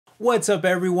What's up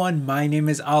everyone, my name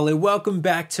is Ale. Welcome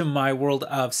back to my world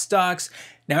of stocks.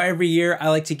 Now every year I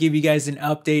like to give you guys an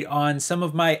update on some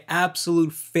of my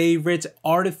absolute favorite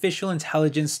artificial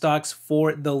intelligence stocks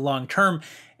for the long term.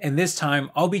 And this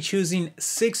time I'll be choosing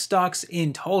 6 stocks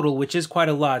in total, which is quite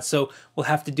a lot. So we'll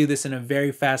have to do this in a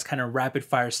very fast kind of rapid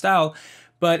fire style.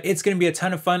 But it's going to be a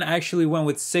ton of fun. I actually went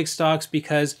with 6 stocks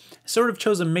because I sort of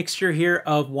chose a mixture here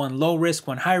of one low risk,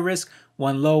 one high risk,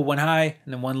 one low, one high,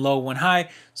 and then one low, one high.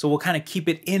 So we'll kind of keep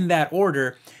it in that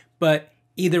order. But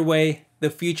either way, the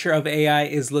future of AI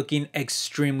is looking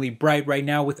extremely bright right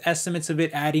now, with estimates of it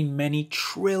adding many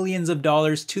trillions of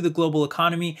dollars to the global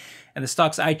economy. And the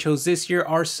stocks I chose this year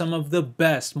are some of the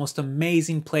best, most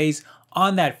amazing plays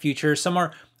on that future. Some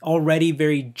are already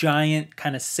very giant,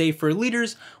 kind of safer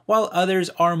leaders, while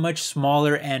others are much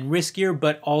smaller and riskier,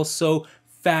 but also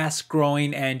fast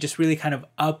growing and just really kind of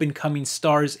up and coming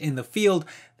stars in the field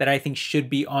that I think should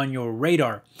be on your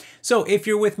radar. So if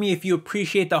you're with me, if you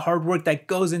appreciate the hard work that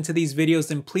goes into these videos,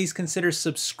 then please consider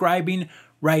subscribing.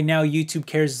 Right now, YouTube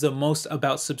cares the most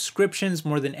about subscriptions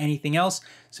more than anything else.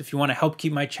 So if you want to help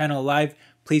keep my channel alive,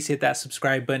 please hit that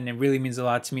subscribe button. It really means a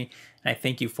lot to me, and I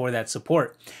thank you for that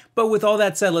support. But with all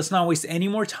that said, let's not waste any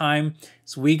more time.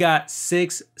 So we got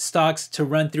 6 stocks to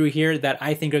run through here that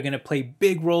I think are going to play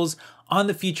big roles on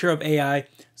the future of AI.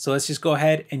 So let's just go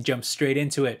ahead and jump straight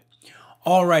into it.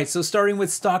 All right, so starting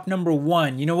with stock number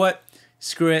 1, you know what?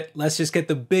 Screw it, let's just get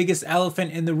the biggest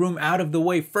elephant in the room out of the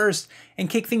way first and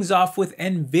kick things off with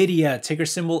NVIDIA, ticker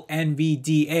symbol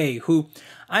NVDA, who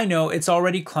I know it's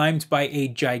already climbed by a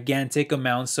gigantic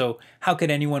amount, so how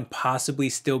could anyone possibly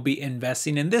still be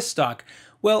investing in this stock?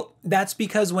 Well, that's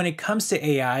because when it comes to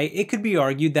AI, it could be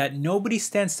argued that nobody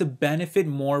stands to benefit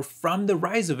more from the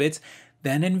rise of it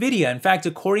than NVIDIA. In fact,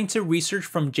 according to research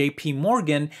from JP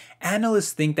Morgan,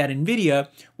 analysts think that NVIDIA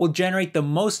will generate the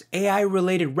most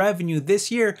AI-related revenue this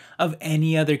year of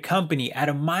any other company at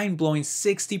a mind-blowing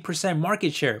 60%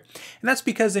 market share. And that's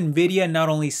because NVIDIA not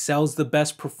only sells the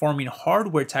best performing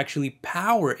hardware to actually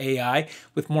power AI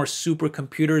with more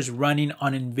supercomputers running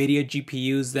on NVIDIA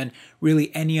GPUs than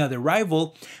really any other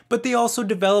rival, but they also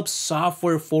develop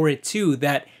software for it too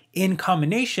that in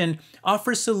combination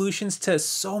offers solutions to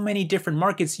so many different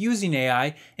markets using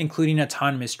AI, including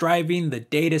autonomous driving, the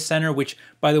data center, which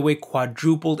by the way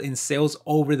quadrupled in sales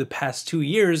over the past 2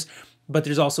 years. But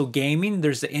there's also gaming,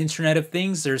 there's the Internet of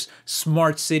Things, there's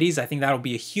smart cities, I think that'll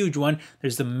be a huge one,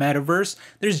 there's the metaverse,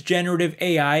 there's generative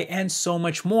AI, and so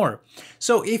much more.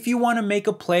 So if you want to make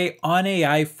a play on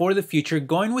AI for the future,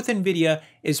 going with NVIDIA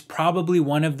is probably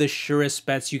one of the surest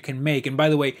bets you can make. And by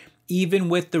the way, even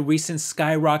with the recent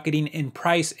skyrocketing in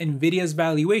price, NVIDIA's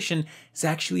valuation is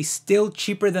actually still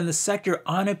cheaper than the sector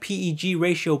on a PEG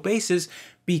ratio basis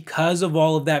because of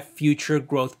all of that future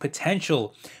growth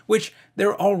potential, which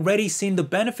they're already seeing the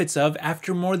benefits of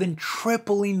after more than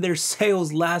tripling their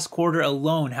sales last quarter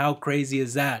alone. How crazy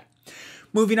is that?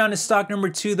 Moving on to stock number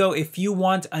 2 though, if you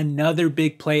want another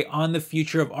big play on the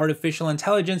future of artificial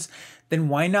intelligence, then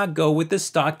why not go with the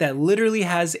stock that literally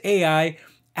has AI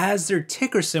as their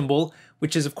ticker symbol,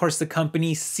 which is of course the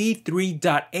company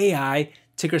C3.ai,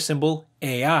 ticker symbol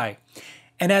AI.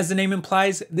 And as the name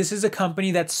implies, this is a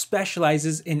company that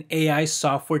specializes in AI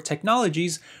software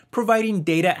technologies, providing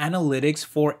data analytics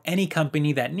for any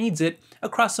company that needs it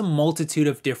across a multitude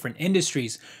of different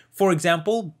industries. For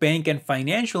example, bank and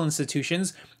financial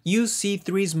institutions use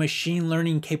C3's machine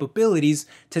learning capabilities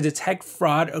to detect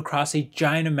fraud across a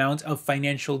giant amount of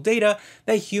financial data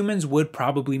that humans would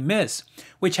probably miss,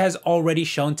 which has already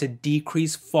shown to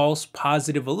decrease false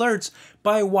positive alerts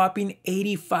by a whopping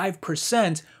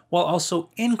 85%, while also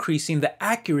increasing the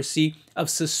accuracy of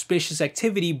suspicious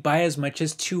activity by as much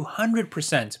as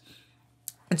 200%.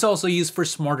 It's also used for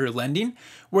smarter lending,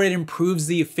 where it improves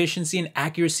the efficiency and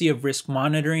accuracy of risk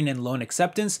monitoring and loan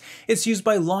acceptance. It's used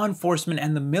by law enforcement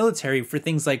and the military for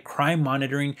things like crime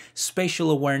monitoring,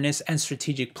 spatial awareness, and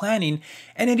strategic planning.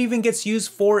 And it even gets used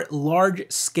for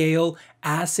large-scale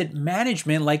asset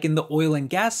management, like in the oil and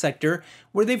gas sector,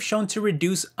 where they've shown to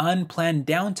reduce unplanned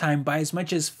downtime by as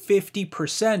much as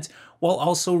 50%, while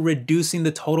also reducing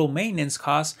the total maintenance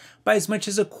costs by as much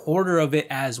as a quarter of it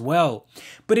as well.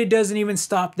 But it doesn't even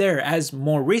stop there, as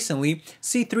more recently,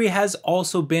 C3 has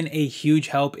also been a huge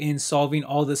help in solving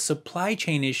all the supply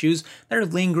chain issues that are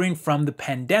lingering from the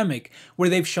pandemic, where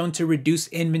they've shown to reduce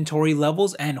inventory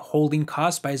levels and holding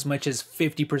costs by as much as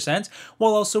 50%,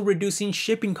 while also reducing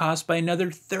shipping costs by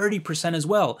another 30% as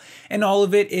well. And all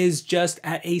of it is just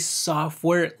at a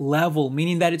software level,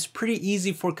 meaning that it's pretty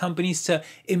easy for companies to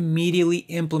immediately immediately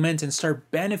implement and start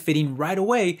benefiting right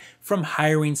away from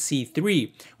hiring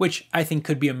C3, which I think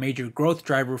could be a major growth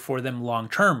driver for them long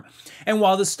term. And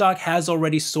while the stock has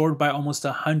already soared by almost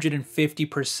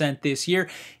 150% this year,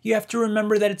 you have to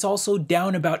remember that it's also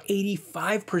down about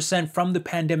 85% from the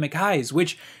pandemic highs,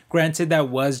 which granted that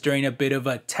was during a bit of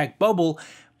a tech bubble,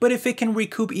 but if it can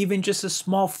recoup even just a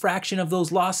small fraction of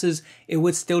those losses, it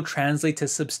would still translate to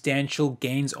substantial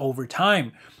gains over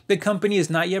time. The company is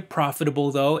not yet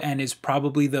profitable though, and is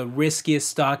probably the riskiest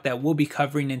stock that we'll be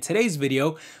covering in today's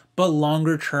video, but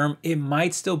longer term, it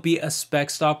might still be a spec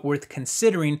stock worth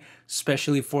considering,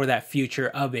 especially for that future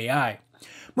of AI.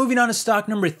 Moving on to stock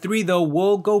number 3 though,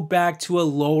 we'll go back to a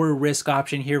lower risk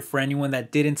option here for anyone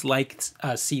that didn't like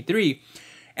C3.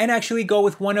 And actually go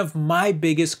with one of my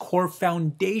biggest core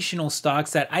foundational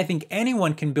stocks that I think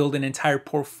anyone can build an entire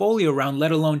portfolio around,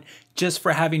 let alone just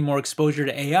for having more exposure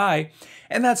to AI.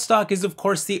 And that stock is, of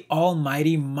course, the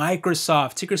almighty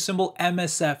Microsoft, ticker symbol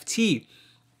MSFT,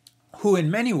 who in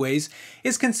many ways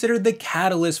is considered the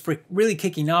catalyst for really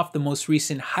kicking off the most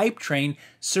recent hype train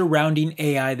surrounding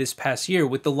AI this past year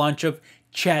with the launch of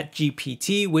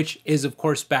ChatGPT, which is of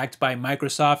course backed by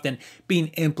Microsoft and being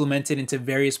implemented into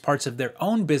various parts of their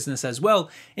own business as well,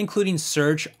 including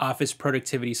search, office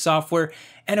productivity software,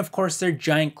 and of course their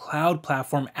giant cloud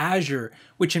platform Azure,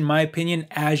 which in my opinion,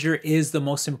 Azure is the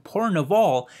most important of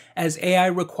all, as AI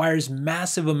requires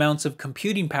massive amounts of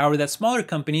computing power that smaller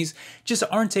companies just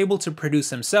aren't able to produce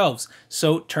themselves.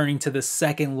 So turning to the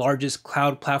second largest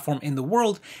cloud platform in the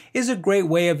world is a great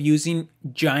way of using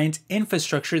giant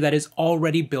infrastructure that is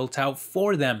already built out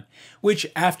for them, which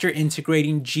after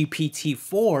integrating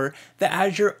GPT-4, the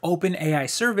Azure OpenAI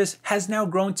service has now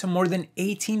grown to more than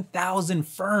 18,000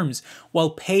 firms, while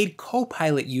paid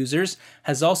Copilot users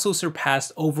has also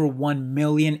surpassed over 1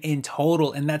 million in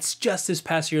total, and that's just this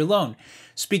past year alone.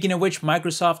 Speaking of which,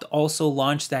 Microsoft also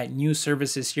launched that new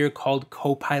service this year called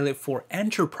Copilot for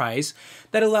Enterprise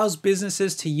that allows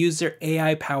businesses to use their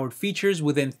AI-powered features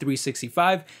within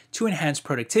 365 to enhance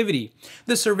productivity.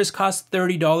 The service costs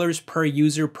 $30 per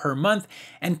user per month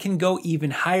and can go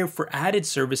even higher for added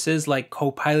services like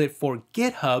Copilot for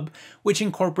GitHub, which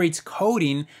incorporates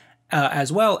coding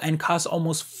as well and costs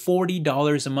almost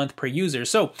 $40 a month per user.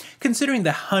 So considering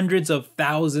the hundreds of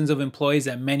thousands of employees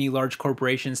that many large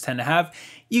corporations tend to have,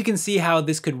 you can see how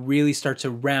this could really start to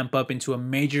ramp up into a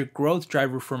major growth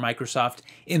driver for Microsoft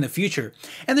in the future.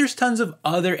 And there's tons of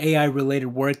other AI related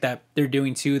work that they're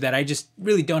doing too that I just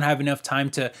really don't have enough time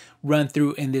to run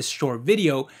through in this short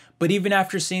video. But even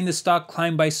after seeing the stock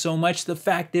climb by so much, the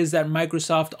fact is that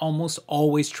Microsoft almost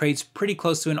always trades pretty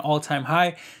close to an all-time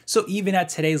high. So even at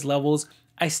today's levels,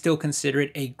 I still consider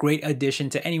it a great addition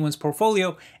to anyone's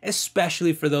portfolio,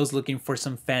 especially for those looking for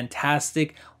some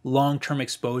fantastic long-term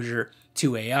exposure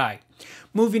to AI.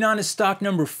 Moving on to stock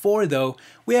number 4 though,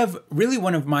 we have really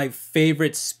one of my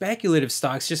favorite speculative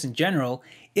stocks just in general,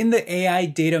 in the AI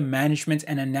data management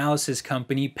and analysis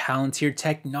company Palantir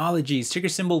Technologies, ticker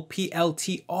symbol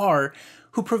PLTR,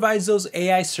 who provides those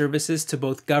AI services to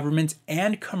both government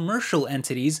and commercial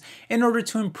entities in order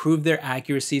to improve their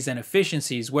accuracies and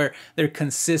efficiencies, where they're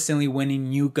consistently winning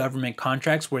new government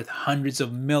contracts worth hundreds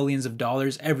of millions of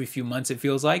dollars every few months, it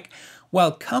feels like,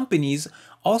 while companies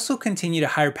also continue to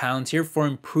hire Palantir for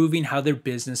improving how their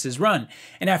business is run.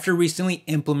 And after recently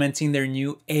implementing their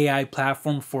new AI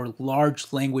platform for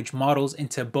large language models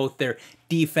into both their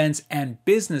defense and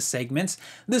business segments,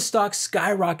 the stock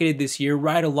skyrocketed this year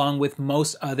right along with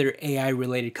most other AI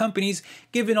related companies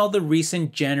given all the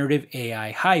recent generative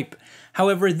AI hype.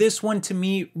 However, this one to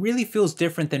me really feels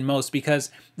different than most because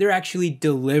they're actually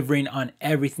delivering on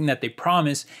everything that they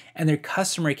promise, and their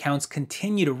customer accounts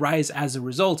continue to rise as a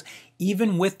result,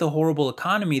 even with the horrible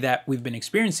economy that we've been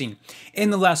experiencing. In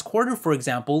the last quarter, for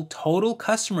example, total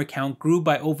customer count grew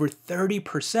by over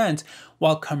 30%,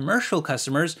 while commercial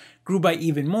customers grew by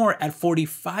even more at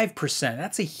 45%.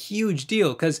 That's a huge deal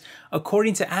because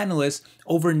according to analysts,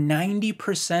 over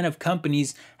 90% of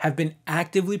companies have been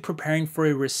actively preparing for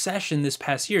a recession this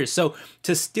past year. So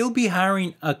to still be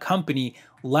hiring a company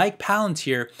like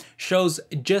Palantir shows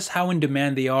just how in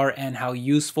demand they are and how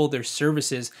useful their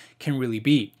services can really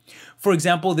be. For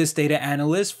example, this data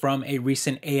analyst from a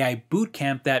recent AI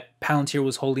bootcamp that Palantir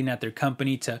was holding at their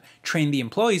company to train the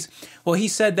employees, well, he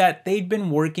said that they'd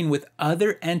been working with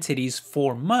other entities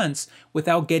for months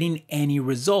without getting any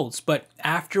results. But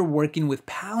after working with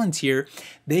Palantir,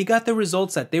 they got the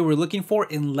results that they were looking for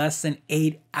in less than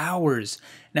 8 hours.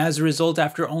 Now, as a result,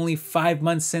 after only 5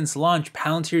 months since launch,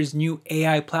 Palantir's new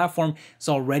AI platform is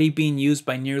already being used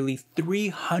by nearly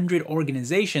 300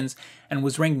 organizations, and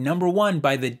was ranked #1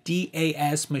 by the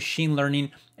DAS Machine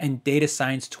Learning and Data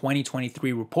Science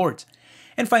 2023 report.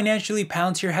 And financially,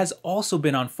 Palantir has also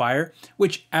been on fire,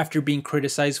 which, after being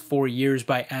criticized for years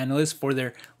by analysts for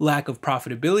their lack of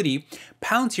profitability,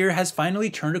 Palantir has finally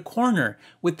turned a corner,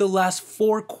 with the last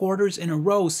 4 quarters in a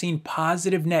row seeing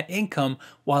positive net income,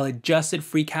 while adjusted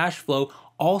free cash flow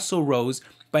also rose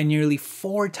by nearly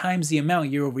 4 times the amount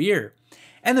year over year.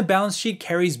 And the balance sheet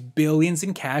carries billions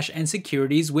in cash and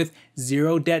securities with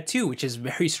 0 debt too, which is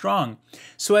very strong.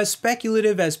 So as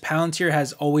speculative as Palantir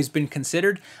has always been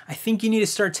considered, I think you need to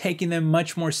start taking them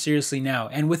much more seriously now.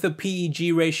 And with a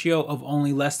PEG ratio of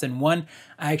only less than 1,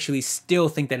 I actually still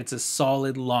think that it's a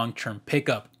solid long-term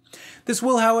pickup. This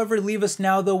will, however, leave us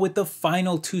now though with the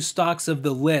final 2 stocks of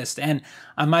the list, and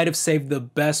I might have saved the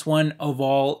best one of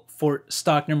all for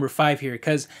stock number 5 here,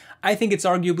 because I think it's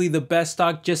arguably the best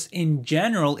stock just in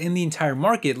general in the entire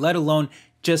market, let alone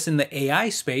just in the AI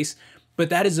space. But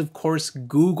that is, of course,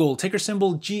 Google, ticker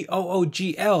symbol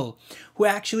GOOGL, who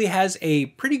actually has a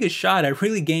pretty good shot at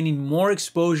really gaining more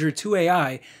exposure to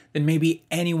AI than maybe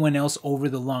anyone else over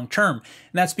the long term. And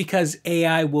that's because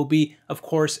AI will be, of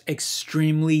course,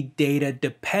 extremely data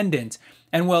dependent.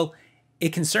 And well,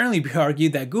 it can certainly be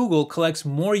argued that Google collects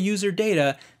more user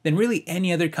data than really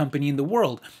any other company in the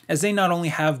world, as they not only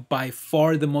have by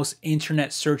far the most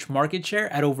internet search market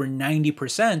share at over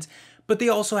 90%, but they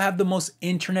also have the most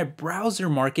internet browser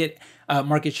market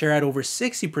share at over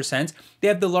 60%. They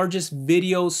have the largest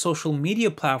video social media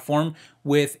platform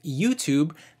with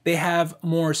YouTube. They have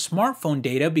more smartphone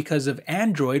data because of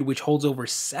Android, which holds over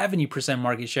 70%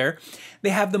 market share. They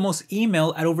have the most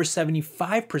email at over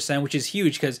 75%, which is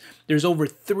huge because there's over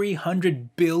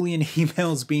 300 billion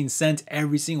emails being sent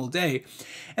every single day.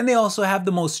 And they also have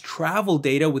the most travel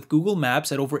data with Google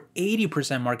Maps at over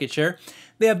 80% market share.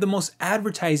 They have the most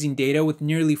advertising data with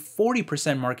nearly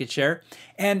 40% market share.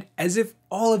 And as if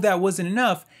all of that wasn't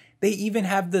enough, they even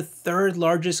have the 3rd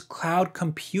largest cloud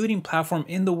computing platform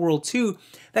in the world too,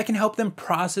 that can help them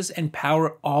process and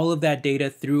power all of that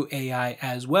data through AI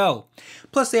as well.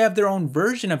 Plus, they have their own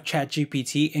version of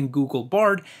ChatGPT in Google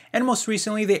Bard, and most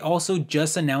recently they also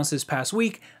just announced this past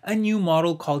week a new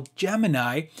model called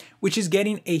Gemini, which is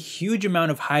getting a huge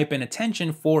amount of hype and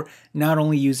attention for not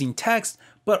only using text,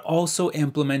 but also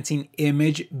implementing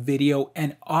image, video,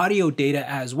 and audio data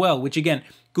as well, which again,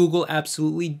 Google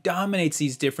absolutely dominates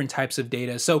these different types of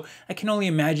data. So I can only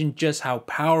imagine just how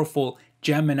powerful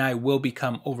Gemini will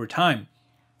become over time.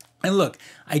 And look,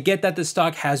 I get that the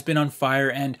stock has been on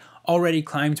fire and already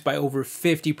climbed by over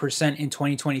 50% in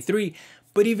 2023,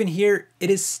 but even here, it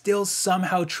is still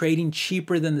somehow trading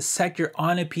cheaper than the sector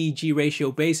on a PEG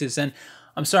ratio basis. And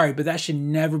I'm sorry, but that should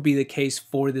never be the case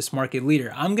for this market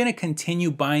leader. I'm going to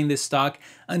continue buying this stock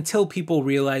until people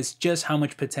realize just how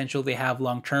much potential they have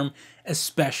long term,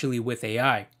 especially with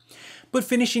AI. But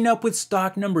finishing up with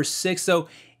stock number 6, though,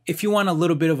 if you want a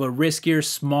little bit of a riskier,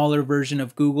 smaller version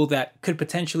of Google that could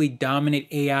potentially dominate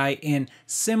AI in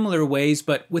similar ways,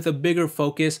 but with a bigger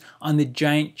focus on the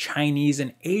giant Chinese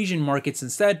and Asian markets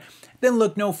instead, then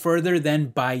look no further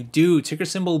than Baidu, ticker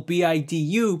symbol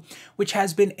BIDU, which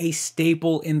has been a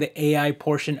staple in the AI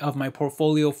portion of my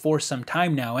portfolio for some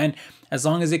time now. And as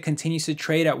long as it continues to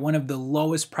trade at one of the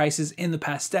lowest prices in the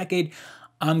past decade,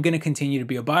 I'm going to continue to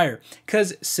be a buyer.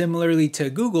 Because similarly to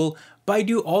Google,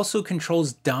 Baidu also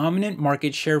controls dominant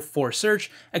market share for search,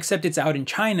 except it's out in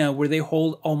China where they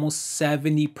hold almost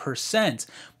 70%.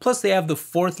 Plus, they have the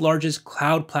 4th largest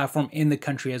cloud platform in the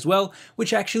country as well,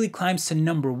 which actually climbs to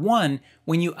 #1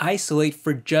 when you isolate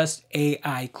for just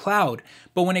AI cloud.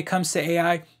 But when it comes to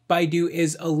AI, Baidu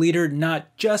is a leader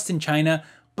not just in China,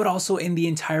 but also in the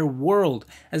entire world,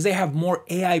 as they have more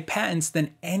AI patents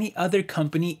than any other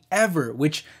company ever,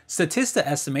 which Statista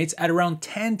estimates at around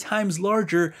 10 times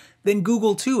larger than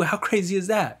Google too. How crazy is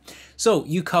that? So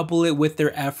you couple it with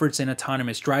their efforts in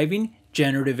autonomous driving,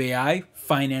 generative AI,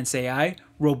 finance AI,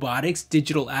 robotics,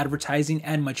 digital advertising,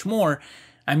 and much more.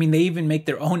 I mean, they even make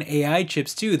their own AI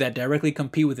chips too that directly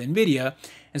compete with NVIDIA.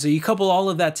 And so you couple all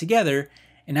of that together,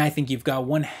 and I think you've got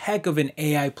one heck of an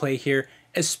AI play here,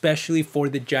 especially for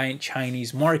the giant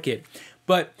Chinese market.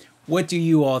 But what do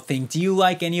you all think? Do you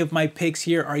like any of my picks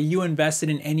here? Are you invested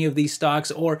in any of these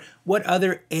stocks? Or what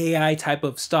other AI type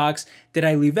of stocks did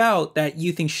I leave out that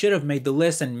you think should have made the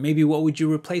list? And maybe what would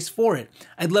you replace for it?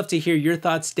 I'd love to hear your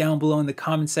thoughts down below in the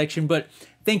comment section. But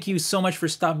thank you so much for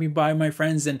stopping by, my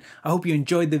friends. And I hope you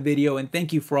enjoyed the video. And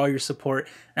thank you for all your support.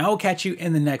 And I will catch you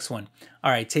in the next one.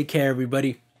 All right, take care,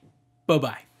 everybody.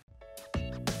 Bye-bye.